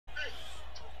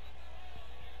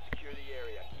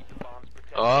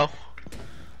Hello?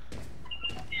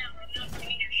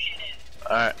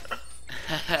 Alright.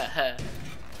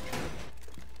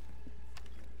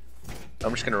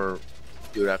 I'm just gonna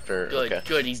do it after. Good, okay.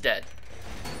 good, he's dead.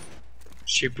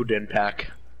 Shippuden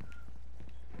pack.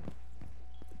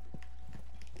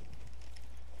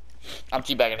 I'm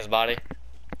teabagging his body.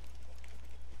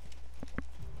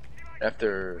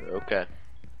 After, okay.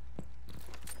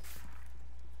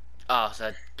 Oh, so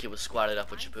that kid was squatted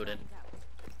up with Shippuden.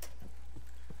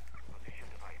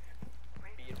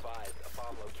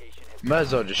 Might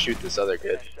as well just shoot this other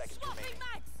kid.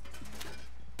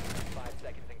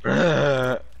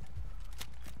 Alright.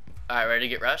 Alright, ready to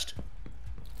get rushed?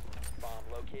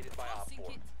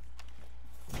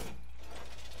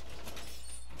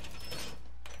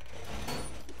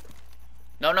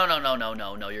 No, no, no, no, no,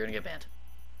 no, no, you're gonna get banned.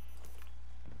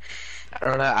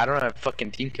 I don't have fucking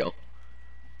team kill.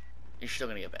 You're still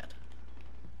gonna get banned.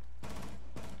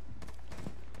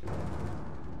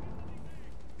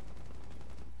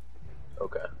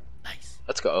 Okay. Nice.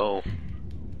 Let's go.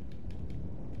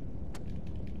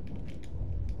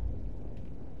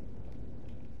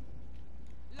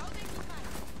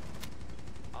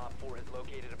 Op 4 has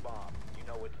located a bomb. You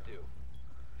know what to do.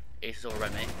 Ace is over by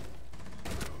me.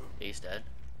 Ace dead.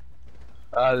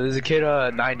 There's a kid,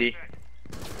 90.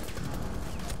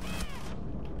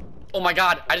 Oh my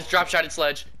god, I just drop shotted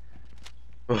Sledge.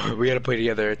 We gotta play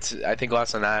together. It's, I think,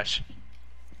 last on Ash.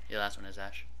 Yeah, last one is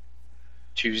Ash.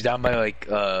 She was down by, like,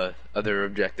 other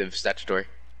objective, statutory.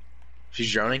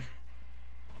 She's drowning?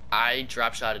 I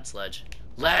drop shotted Sledge.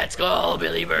 Let's go,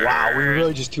 Billy Bird! Wow, we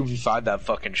really just 2v5 that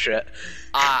fucking shit.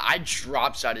 I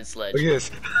drop shotted Sledge. Look at this.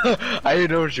 I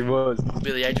didn't know where she was.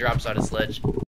 Billy, I drop shotted Sledge.